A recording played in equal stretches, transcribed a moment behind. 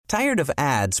Tired of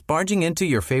ads barging into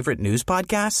your favorite news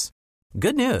podcasts?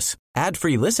 Good news.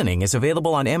 Ad-free listening is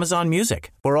available on Amazon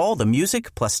Music for all the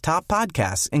music plus top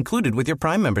podcasts included with your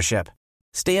Prime membership.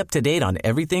 Stay up to date on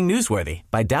everything newsworthy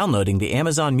by downloading the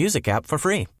Amazon Music app for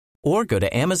free or go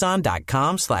to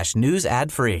amazon.com/news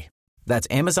ad free. That's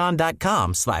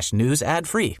amazon.com/news ad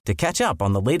free to catch up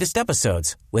on the latest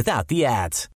episodes without the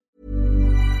ads.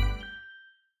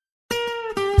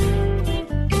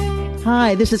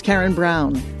 Hi, this is Karen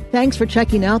Brown. Thanks for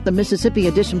checking out the Mississippi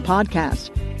Edition podcast.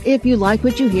 If you like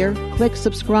what you hear, click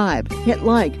subscribe, hit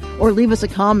like, or leave us a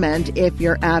comment if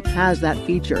your app has that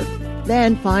feature.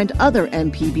 Then find other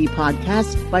MPB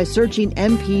podcasts by searching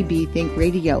MPB Think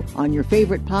Radio on your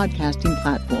favorite podcasting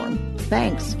platform.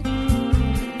 Thanks.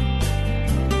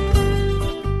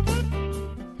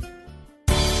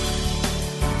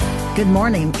 Good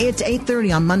morning. It's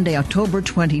 8:30 on Monday, October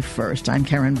 21st. I'm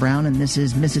Karen Brown, and this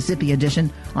is Mississippi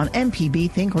Edition on MPB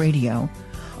Think Radio.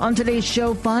 On today's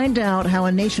show, find out how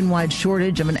a nationwide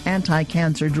shortage of an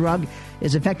anti-cancer drug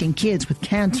is affecting kids with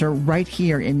cancer right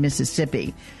here in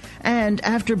Mississippi. And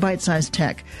after Bite-Sized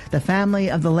Tech, the family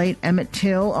of the late Emmett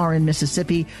Till are in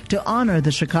Mississippi to honor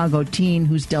the Chicago teen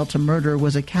whose Delta murder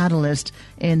was a catalyst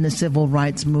in the civil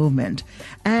rights movement.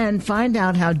 And find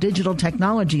out how digital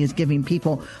technology is giving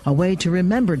people a way to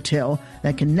remember Till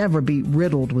that can never be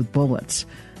riddled with bullets.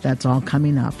 That's all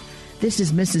coming up. This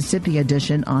is Mississippi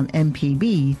Edition on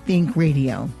MPB Think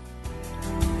Radio.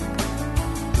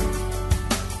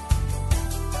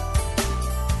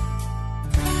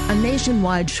 A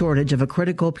nationwide shortage of a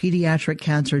critical pediatric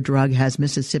cancer drug has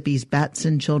Mississippi's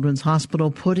Batson Children's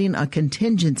Hospital putting a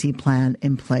contingency plan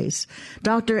in place.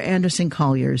 Dr. Anderson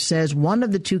Collier says one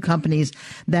of the two companies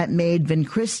that made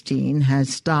vincristine has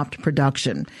stopped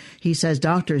production. He says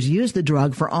doctors use the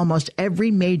drug for almost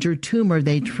every major tumor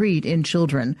they treat in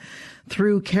children.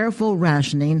 Through careful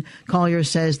rationing, Collier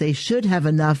says they should have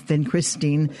enough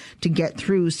vincristine to get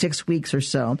through 6 weeks or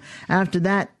so. After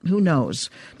that, who knows?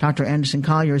 Dr. Anderson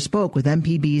Collier spoke with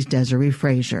MPB's Desiree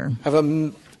Frazier. I have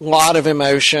a lot of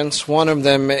emotions. One of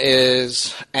them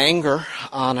is anger,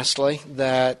 honestly,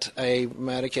 that a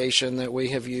medication that we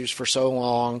have used for so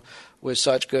long with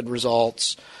such good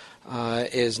results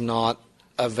is not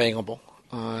available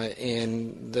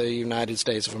in the United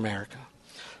States of America.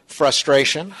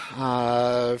 Frustration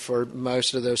for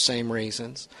most of those same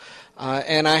reasons.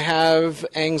 And I have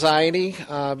anxiety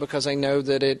because I know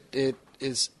that it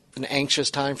is an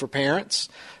anxious time for parents.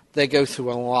 They go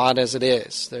through a lot as it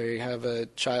is. They have a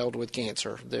child with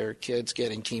cancer. Their kid's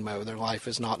getting chemo. Their life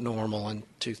is not normal. And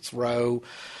to throw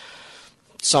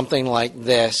something like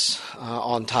this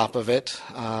on top of it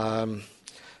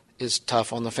is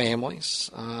tough on the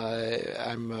families.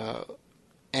 I'm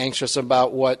anxious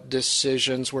about what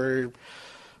decisions we're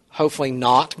hopefully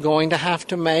not going to have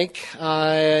to make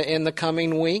in the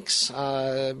coming weeks.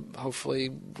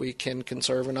 Hopefully we can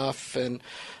conserve enough in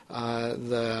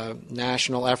the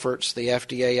national efforts, the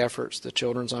FDA efforts, the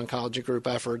Children's Oncology Group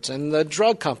efforts, and the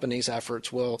drug companies'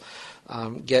 efforts will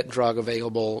get drug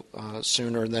available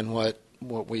sooner than what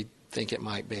we think it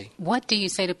might be. What do you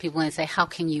say to people and say, how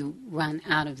can you run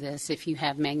out of this if you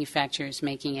have manufacturers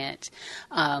making it?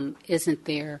 Isn't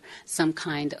there some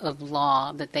kind of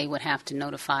law that they would have to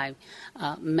notify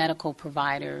medical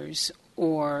providers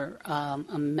or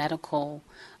a medical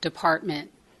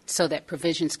department so that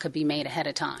provisions could be made ahead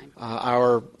of time?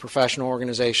 Our professional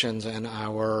organizations and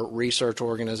our research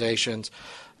organizations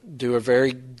do a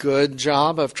very good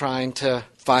job of trying to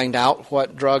find out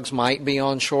what drugs might be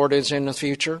on shortage in the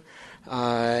future.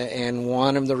 And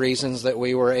one of the reasons that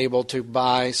we were able to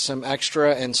buy some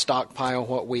extra and stockpile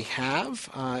what we have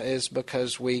is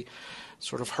because we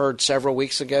sort of heard several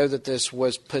weeks ago that this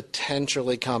was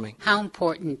potentially coming. How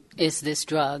important is this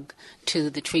drug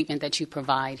to the treatment that you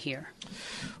provide here?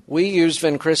 We use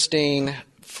vincristine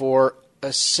for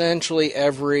essentially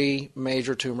every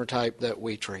major tumor type that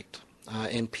we treat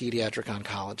in pediatric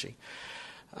oncology.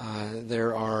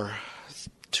 There are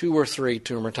 2 or 3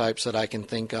 tumor types that I can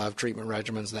think of, treatment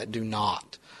regimens that do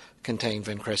not contain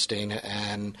vincristine,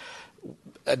 and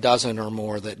a dozen or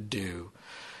more that do.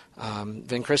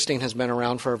 Vincristine has been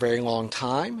around for a very long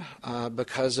time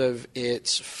because of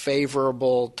its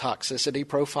favorable toxicity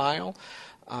profile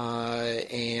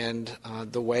and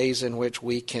the ways in which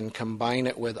we can combine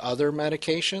it with other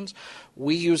medications.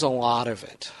 We use a lot of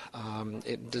it.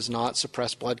 It does not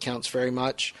suppress blood counts very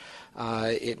much.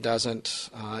 It doesn't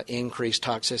increase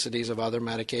toxicities of other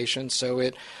medications. So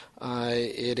it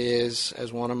is,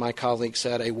 as one of my colleagues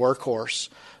said, a workhorse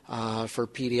for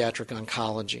pediatric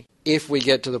oncology. If we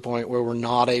get to the point where we're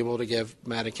not able to give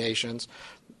medications,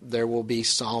 there will be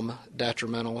some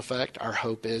detrimental effect. Our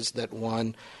hope is that,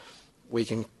 one, we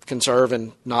can conserve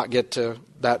and not get to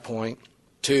that point.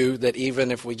 Two, that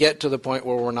even if we get to the point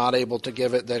where we're not able to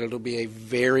give it, that it'll be a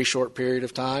very short period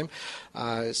of time,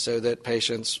 so that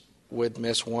patients would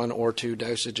miss 1 or 2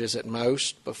 dosages at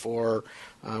most before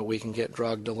we can get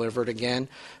drug delivered again.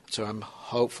 So I'm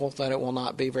hopeful that it will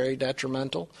not be very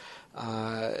detrimental.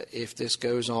 If this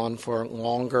goes on for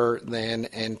longer than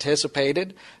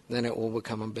anticipated, then it will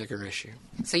become a bigger issue.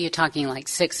 So you're talking like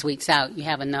 6 weeks out. You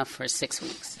have enough for 6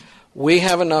 weeks? We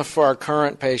have enough for our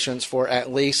current patients for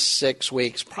at least 6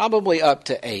 weeks, probably up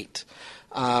to 8.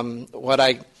 What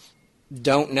I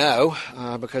don't know,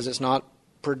 because it's not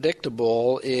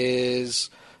predictable, is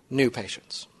new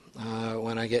patients.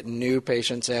 When I get new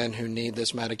patients in who need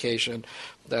this medication,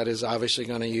 that is obviously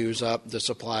going to use up the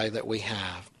supply that we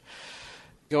have.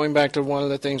 Going back to one of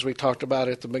the things we talked about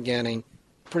at the beginning,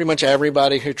 pretty much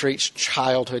everybody who treats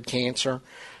childhood cancer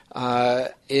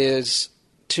is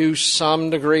to some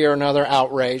degree or another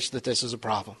outraged that this is a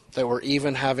problem, that we're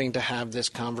even having to have this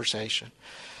conversation.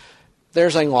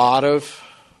 There's a lot of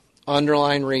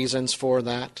underlying reasons for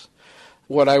that.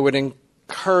 What I would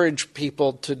encourage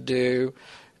people to do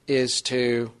is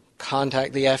to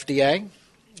contact the FDA.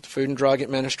 The Food and Drug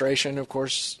Administration, of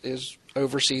course,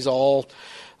 oversees all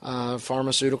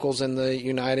pharmaceuticals in the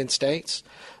United States,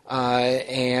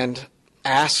 and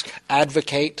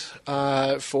advocate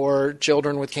for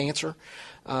children with cancer.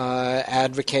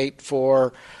 Advocate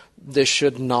for this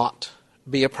should not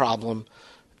be a problem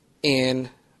in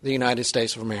the United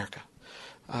States of America.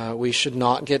 We should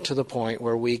not get to the point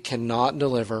where we cannot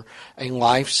deliver a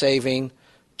life-saving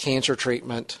cancer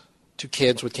treatment to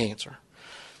kids with cancer.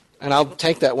 And I'll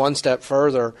take that one step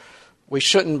further. We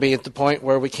shouldn't be at the point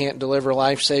where we can't deliver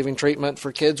life-saving treatment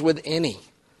for kids with any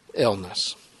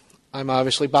illness. I'm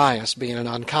obviously biased being an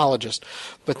oncologist,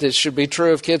 but this should be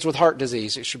true of kids with heart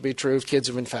disease. It should be true of kids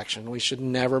of infection. We should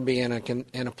never be in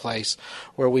a place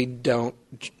where we don't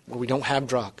have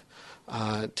drug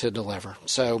to deliver.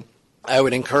 So I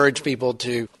would encourage people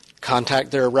to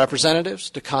contact their representatives,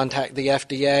 to contact the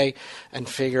FDA, and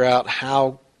figure out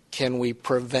how can we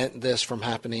prevent this from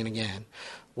happening again.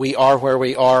 We are where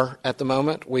we are at the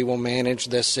moment. We will manage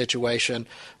this situation,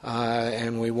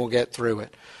 and we will get through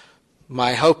it.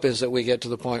 My hope is that we get to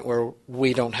the point where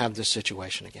we don't have this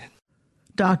situation again.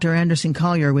 Dr. Anderson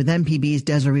Collier with MPB's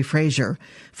Desiree Frazier.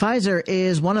 Pfizer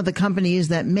is one of the companies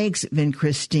that makes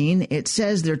vincristine. It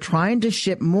says they're trying to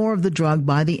ship more of the drug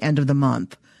by the end of the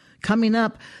month. Coming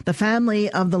up, the family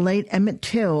of the late Emmett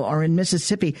Till are in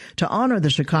Mississippi to honor the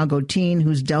Chicago teen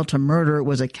whose Delta murder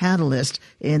was a catalyst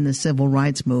in the civil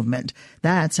rights movement.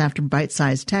 That's after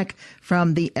Bite-Sized Tech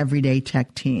from the Everyday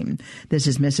Tech team. This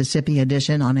is Mississippi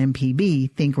Edition on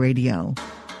MPB Think Radio.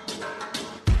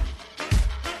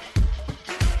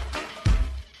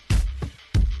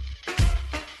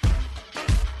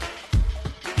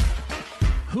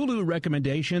 Hulu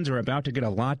recommendations are about to get a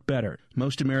lot better.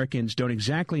 Most Americans don't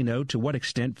exactly know to what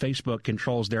extent Facebook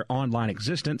controls their online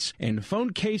existence, and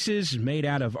phone cases made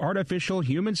out of artificial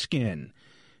human skin.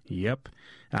 Yep,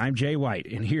 I'm Jay White,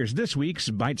 and here's this week's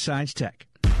Bite-Sized Tech.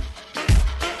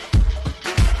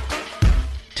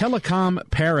 Telecom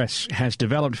Paris has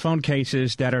developed phone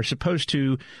cases that are supposed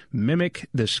to mimic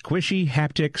the squishy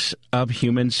haptics of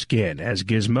human skin, as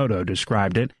Gizmodo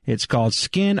described it. It's called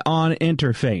Skin-On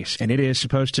Interface, and it is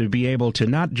supposed to be able to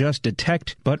not just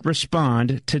detect, but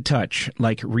respond to touch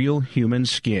like real human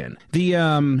skin. The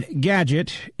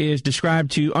gadget is described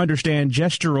to understand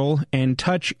gestural and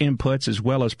touch inputs as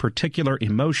well as particular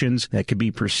emotions that could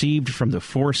be perceived from the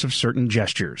force of certain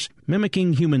gestures.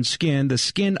 Mimicking human skin, the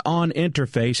Skin-On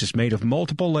Interface is made of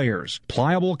multiple layers,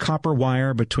 pliable copper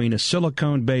wire between a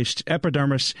silicone-based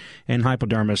epidermis and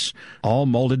hypodermis, all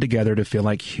molded together to feel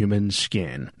like human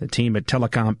skin. The team at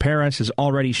Telecom Paris has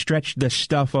already stretched this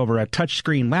stuff over a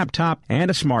touchscreen laptop and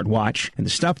a smartwatch, and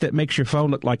the stuff that makes your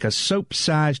phone look like a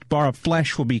soap-sized bar of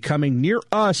flesh will be coming near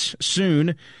us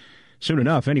soon. Soon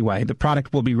enough, anyway. The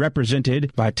product will be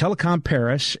represented by Telecom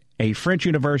Paris, a French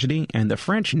university, and the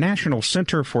French National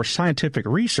Center for Scientific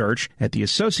Research at the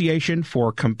Association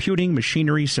for Computing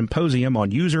Machinery Symposium on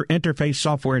User Interface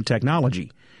Software and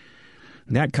Technology.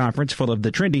 That conference, full of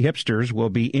the trendy hipsters, will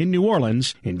be in New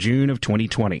Orleans in June of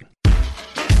 2020.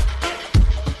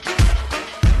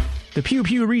 The Pew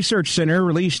Pew Research Center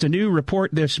released a new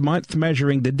report this month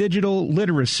measuring the digital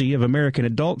literacy of American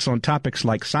adults on topics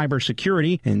like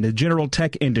cybersecurity and the general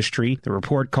tech industry. The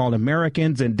report, called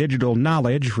Americans and Digital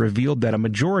Knowledge, revealed that a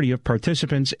majority of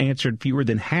participants answered fewer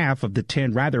than half of the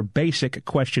 10 rather basic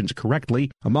questions correctly.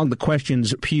 Among the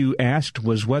questions Pew asked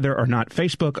was whether or not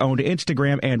Facebook owned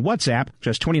Instagram and WhatsApp.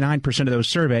 Just 29% of those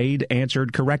surveyed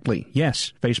answered correctly.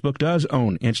 Yes, Facebook does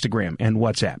own Instagram and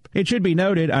WhatsApp. It should be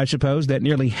noted, I suppose, that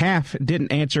nearly half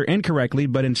didn't answer incorrectly,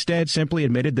 but instead simply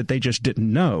admitted that they just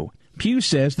didn't know. Pew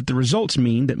says that the results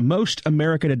mean that most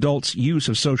American adults' use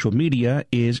of social media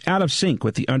is out of sync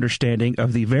with the understanding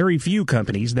of the very few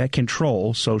companies that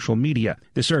control social media.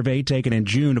 The survey, taken in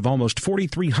June of almost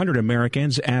 4,300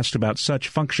 Americans, asked about such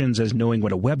functions as knowing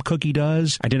what a web cookie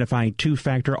does, identifying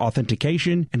two-factor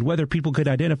authentication, and whether people could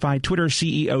identify Twitter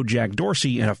CEO Jack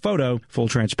Dorsey in a photo. Full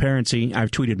transparency,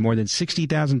 I've tweeted more than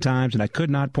 60,000 times, and I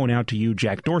could not point out to you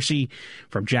Jack Dorsey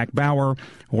from Jack Bauer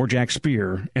or Jack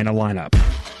Spear in a lineup.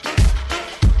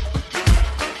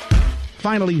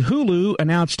 Finally, Hulu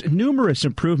announced numerous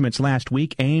improvements last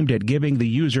week aimed at giving the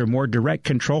user more direct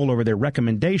control over their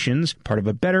recommendations, part of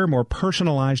a better, more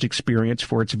personalized experience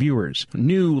for its viewers.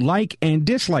 New like and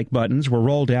dislike buttons were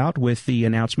rolled out with the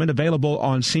announcement, available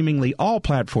on seemingly all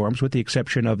platforms with the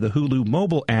exception of the Hulu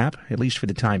mobile app, at least for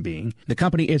the time being. The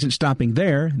company isn't stopping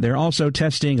there. They're also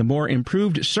testing a more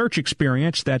improved search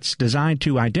experience that's designed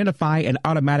to identify and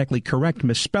automatically correct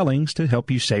misspellings to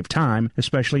help you save time,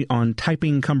 especially on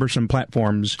typing cumbersome platforms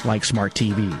like smart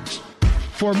TVs.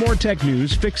 For more tech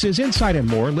news, fixes, insight, and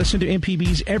more, listen to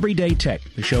MPB's Everyday Tech.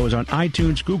 The show is on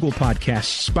iTunes, Google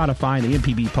Podcasts, Spotify, and the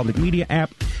MPB Public Media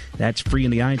app. That's free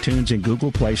in the iTunes and Google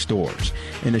Play stores.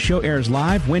 And the show airs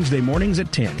live Wednesday mornings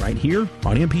at 10, right here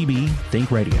on MPB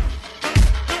Think Radio.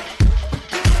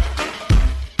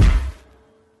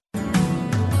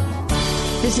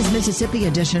 This is Mississippi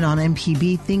Edition on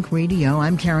MPB Think Radio.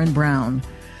 I'm Karen Brown.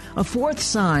 A fourth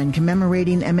sign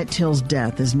commemorating Emmett Till's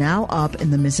death is now up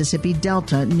in the Mississippi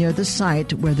Delta near the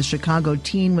site where the Chicago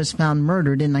teen was found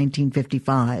murdered in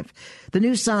 1955. The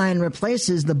new sign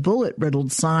replaces the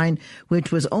bullet-riddled sign,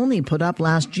 which was only put up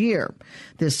last year.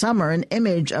 This summer, an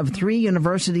image of 3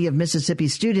 University of Mississippi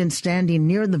students standing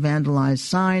near the vandalized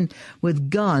sign with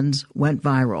guns went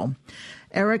viral.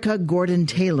 Erica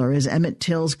Gordon-Taylor is Emmett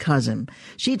Till's cousin.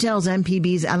 She tells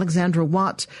MPB's Alexandra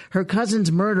Watts her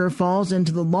cousin's murder falls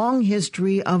into the long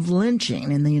history of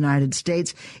lynching in the United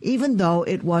States, even though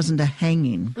it wasn't a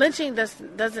hanging. Lynching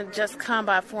doesn't just come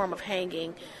by form of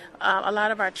hanging. A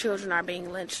lot of our children are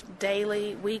being lynched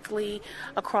daily, weekly,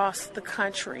 across the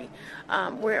country.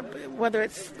 Whether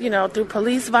it's through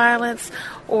police violence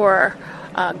or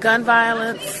gun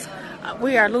violence,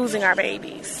 we are losing our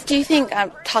babies. Do you think,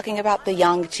 talking about the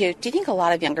young too, do you think a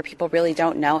lot of younger people really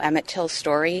don't know Emmett Till's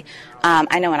story?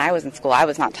 I know when I was in school, I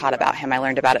was not taught about him. I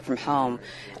learned about it from home.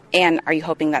 And are you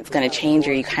hoping that's going to change?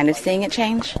 Are you kind of seeing it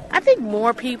change? I think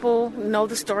more people know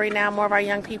the story now, more of our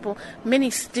young people. Many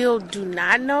still do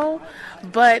not know,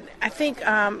 but I think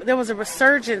there was a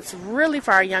resurgence really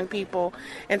for our young people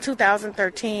in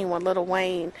 2013 when Lil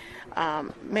Wayne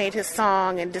made his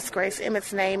song and disgraced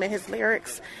Emmett's name and his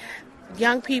lyrics.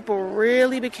 Young people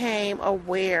really became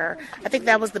aware. I think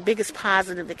that was the biggest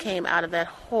positive that came out of that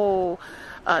whole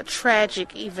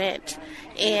tragic event.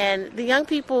 And the young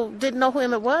people didn't know who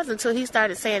Emmett was until he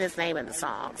started saying his name in the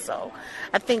song. So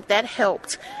I think that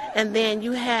helped. And then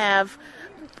you have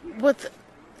with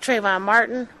Trayvon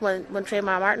Martin, when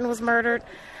Trayvon Martin was murdered,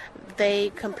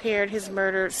 they compared his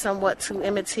murder somewhat to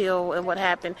Emmett Till and what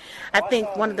happened. I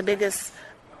think one of the biggest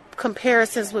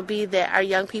comparisons would be that our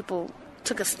young people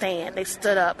took a stand. They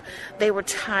stood up. They were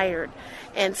tired.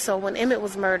 And so when Emmett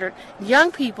was murdered,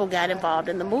 young people got involved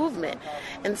in the movement.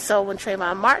 And so when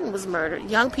Trayvon Martin was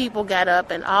murdered, young people got up,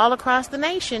 and all across the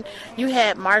nation, you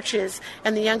had marches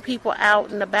and the young people out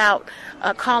and about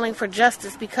calling for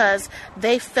justice because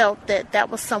they felt that that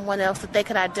was someone else that they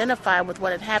could identify with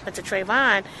what had happened to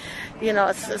Trayvon.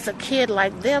 It's a kid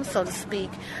like them, so to speak.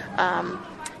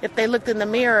 If they looked in the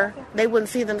mirror, they wouldn't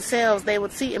see themselves. They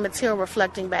would see Emmett Till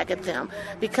reflecting back at them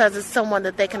because it's someone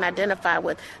that they can identify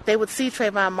with. They would see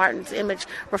Trayvon Martin's image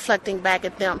reflecting back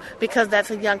at them because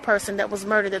that's a young person that was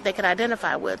murdered that they could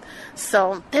identify with.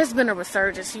 So there's been a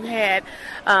resurgence. You had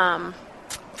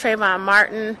Trayvon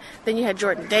Martin, then you had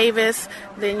Jordan Davis,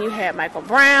 then you had Michael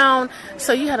Brown.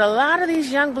 So you had a lot of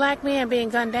these young black men being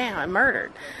gunned down and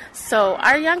murdered. So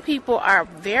our young people are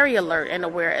very alert and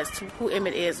aware as to who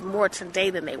Emmett is more today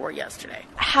than they were yesterday.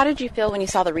 How did you feel when you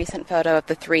saw the recent photo of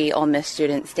the 3 Ole Miss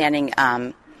students standing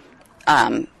in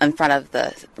front of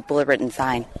the bullet-ridden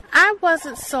sign? I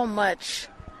wasn't so much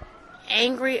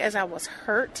angry as I was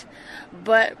hurt.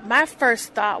 But my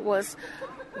first thought was,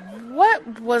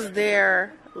 what was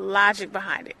their logic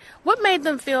behind it? What made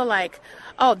them feel like,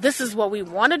 oh, this is what we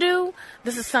want to do?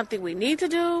 This is something we need to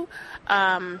do?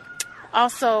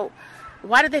 Also,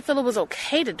 why did they feel it was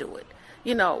okay to do it?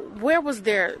 Where was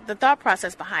the thought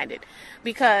process behind it?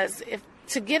 Because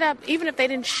to get up, even if they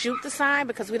didn't shoot the sign,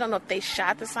 because we don't know if they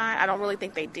shot the sign, I don't really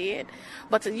think they did,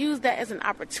 but to use that as an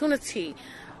opportunity,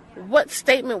 what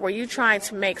statement were you trying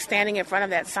to make standing in front of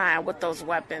that sign with those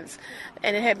weapons?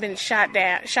 And it had been shot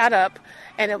up,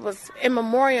 and it was in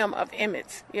memoriam of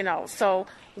Emmett, So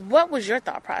what was your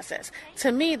thought process?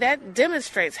 To me, that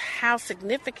demonstrates how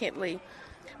significantly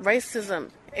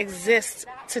racism exists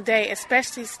today,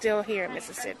 especially still here in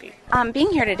Mississippi.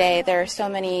 Being here today, there are so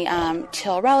many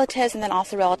Till relatives and then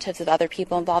also relatives of other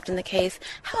people involved in the case.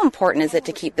 How important is it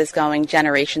to keep this going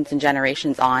generations and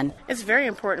generations on? It's very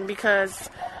important because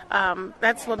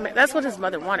that's what his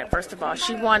mother wanted, first of all.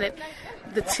 She wanted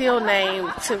the Till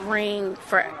name to ring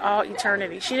for all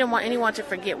eternity. She didn't want anyone to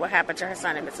forget what happened to her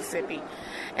son in Mississippi.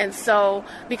 And so,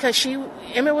 because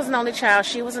Emmett was an only child,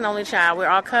 she was an only child, we're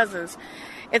all cousins,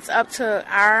 it's up to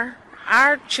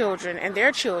our children and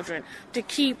their children to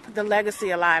keep the legacy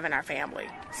alive in our family.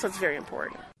 So it's very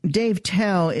important. Dave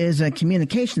Tell is a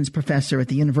communications professor at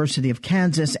the University of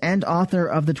Kansas and author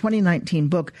of the 2019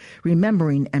 book,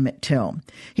 Remembering Emmett Till.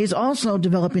 He's also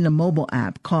developing a mobile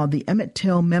app called the Emmett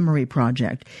Till Memory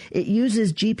Project. It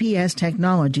uses GPS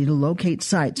technology to locate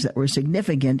sites that were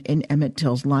significant in Emmett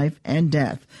Till's life and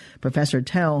death. Professor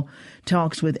Tell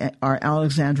talks with our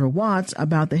Alexandra Watts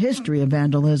about the history of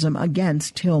vandalism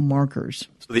against Till markers.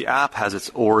 So the app has its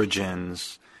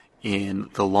origins in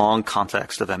the long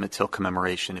context of Emmett Till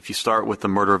commemoration. If you start with the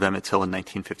murder of Emmett Till in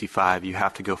 1955, you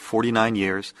have to go 49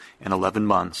 years and 11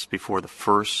 months before the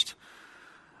first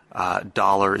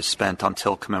dollar is spent on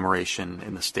Till commemoration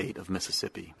in the state of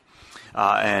Mississippi.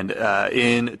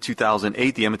 In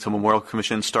 2008, the Emmett Till Memorial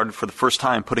Commission started for the first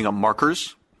time putting up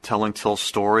markers telling Till's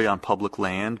story on public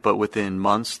land, but within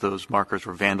months those markers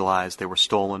were vandalized, they were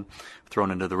stolen,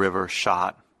 thrown into the river,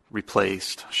 shot,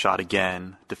 replaced, shot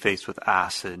again, defaced with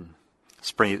acid,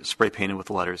 spray painted with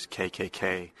the letters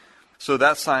KKK. So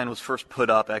that sign was first put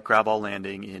up at Graball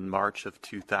Landing in March of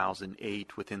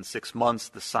 2008. Within 6 months,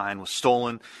 the sign was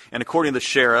stolen. And according to the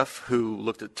sheriff, who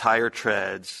looked at tire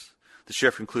treads, the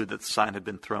sheriff concluded that the sign had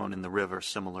been thrown in the river,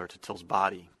 similar to Till's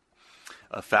body.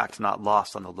 A fact not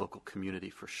lost on the local community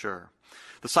for sure.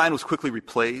 The sign was quickly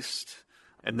replaced.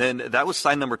 And then that was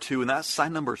sign number 2. And that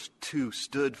sign number 2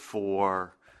 stood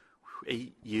for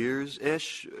 8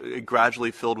 years-ish, it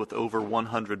gradually filled with over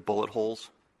 100 bullet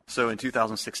holes. So in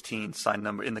 2016, sign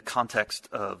number, in the context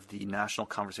of the national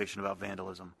conversation about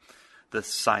vandalism, the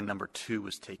sign number 2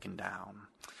 was taken down.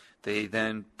 They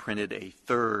then printed a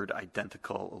third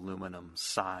identical aluminum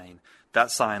sign. That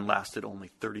sign lasted only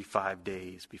 35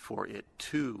 days before it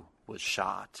too was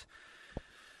shot.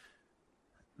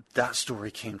 That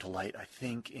story came to light, I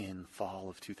think, in fall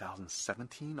of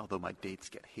 2017, although my dates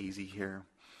get hazy here.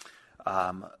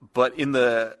 But in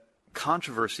the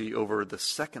controversy over the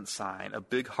second sign, a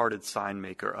big-hearted sign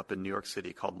maker up in New York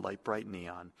City called Light Bright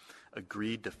Neon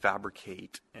agreed to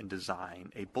fabricate and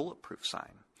design a bulletproof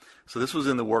sign. So this was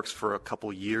in the works for a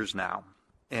couple years now.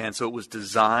 And so it was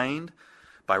designed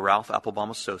by Ralph Applebaum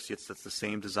Associates. That's the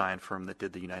same design firm that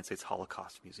did the United States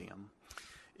Holocaust Museum.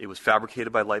 It was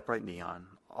fabricated by Light Bright Neon,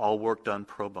 all work done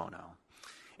pro bono.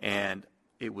 And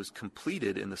it was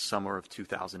completed in the summer of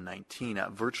 2019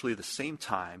 at virtually the same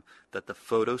time that the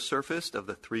photo surfaced of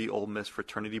the 3 Ole Miss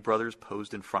fraternity brothers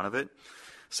posed in front of it.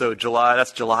 So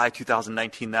that's July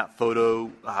 2019, that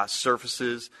photo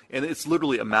surfaces, and it's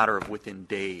literally a matter of within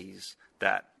days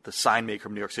that the sign maker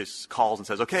from New York City calls and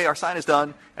says, okay, our sign is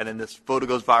done, and then this photo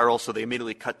goes viral, so they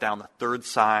immediately cut down the third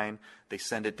sign. They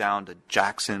send it down to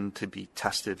Jackson to be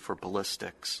tested for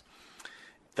ballistics.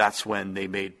 That's when they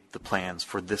made the plans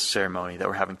for this ceremony that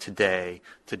we're having today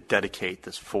to dedicate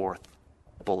this 4th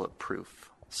bulletproof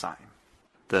sign.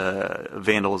 The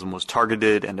vandalism was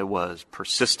targeted and it was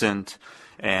persistent,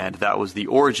 and that was the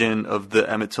origin of the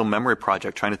Emmett Till Memory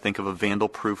Project, trying to think of a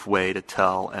vandal-proof way to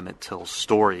tell Emmett Till's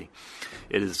story.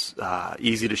 It is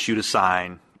easy to shoot a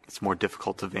sign. It's more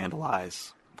difficult to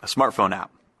vandalize a smartphone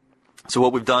app. So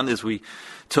what we've done is we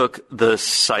took the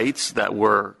sites that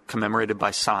were commemorated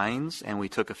by signs, and we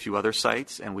took a few other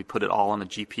sites, and we put it all on a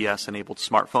GPS-enabled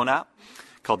smartphone app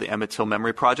called the Emmett Till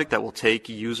Memory Project that will take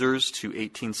users to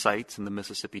 18 sites in the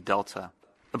Mississippi Delta.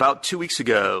 About 2 weeks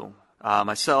ago,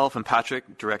 myself and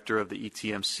Patrick, director of the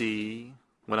ETMC,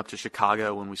 went up to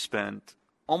Chicago, and we spent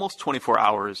almost 24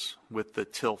 hours with the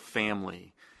Till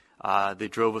family They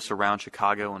drove us around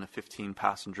Chicago in a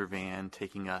 15-passenger van,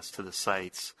 taking us to the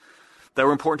sites that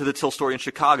were important to the Till story in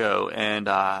Chicago. And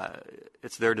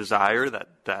it's their desire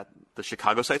that the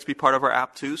Chicago sites be part of our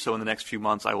app, too. So in the next few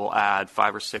months, I will add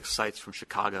 5 or 6 sites from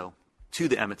Chicago to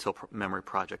the Emmett Till Memory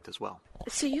Project as well.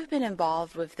 So you've been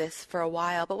involved with this for a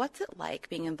while, but what's it like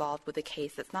being involved with a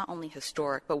case that's not only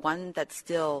historic, but one that's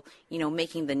still,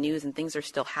 making the news and things are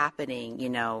still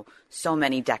happening, so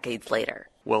many decades later?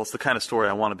 Well, it's the kind of story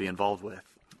I want to be involved with.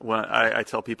 When I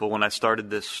tell people when I started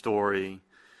this story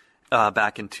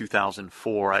back in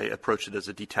 2004, I approached it as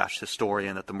a detached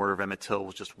historian, that the murder of Emmett Till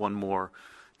was just one more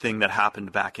thing that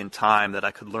happened back in time that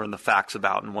I could learn the facts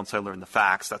about, and once I learned the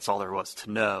facts, that's all there was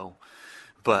to know.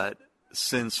 But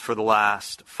since for the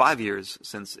last 5 years,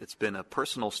 since it's been a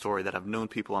personal story that I've known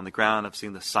people on the ground, I've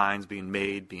seen the signs being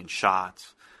made, being shot,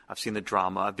 I've seen the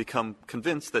drama, I've become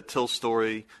convinced that Till's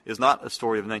story is not a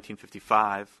story of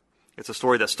 1955. It's a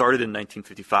story that started in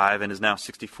 1955 and is now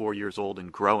 64 years old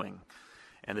and growing.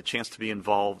 And the chance to be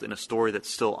involved in a story that's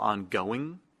still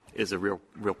ongoing is a real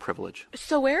privilege.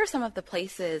 So where are some of the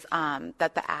places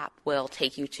that the app will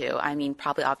take you to? I mean,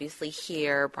 probably obviously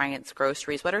here, Bryant's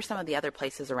Groceries. What are some of the other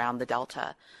places around the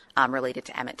Delta related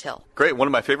to Emmett Till? Great. One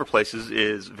of my favorite places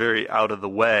is very out of the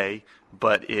way,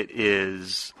 but it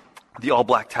is the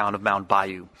all-black town of Mound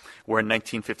Bayou, where in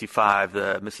 1955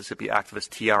 the Mississippi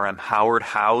activist T.R.M. Howard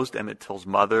housed Emmett Till's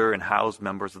mother and housed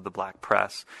members of the black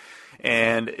press.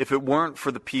 And if it weren't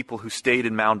for the people who stayed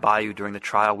in Mound Bayou during the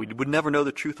trial, we would never know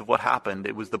the truth of what happened.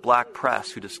 It was the black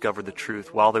press who discovered the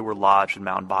truth while they were lodged in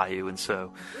Mound Bayou. And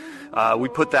so we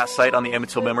put that site on the Emmett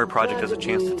Till Memory Project as a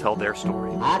chance to tell their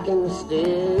story.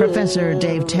 Professor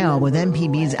Dave Tell with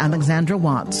MPB's Alexandra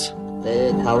Watts.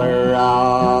 The color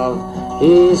of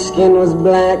his skin was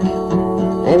black,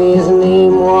 and his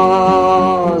name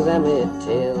was Emmett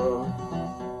Till.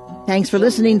 Thanks for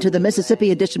listening to the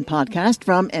Mississippi Edition podcast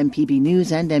from MPB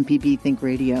News and MPB Think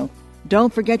Radio.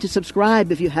 Don't forget to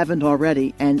subscribe if you haven't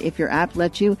already, and if your app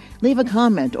lets you, leave a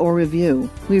comment or review.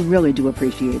 We really do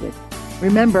appreciate it.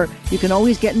 Remember, you can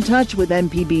always get in touch with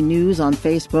MPB News on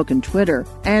Facebook and Twitter,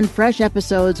 and fresh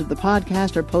episodes of the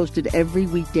podcast are posted every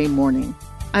weekday morning.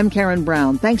 I'm Karen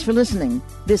Brown. Thanks for listening.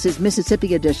 This is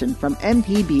Mississippi Edition from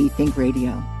MPB Think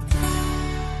Radio.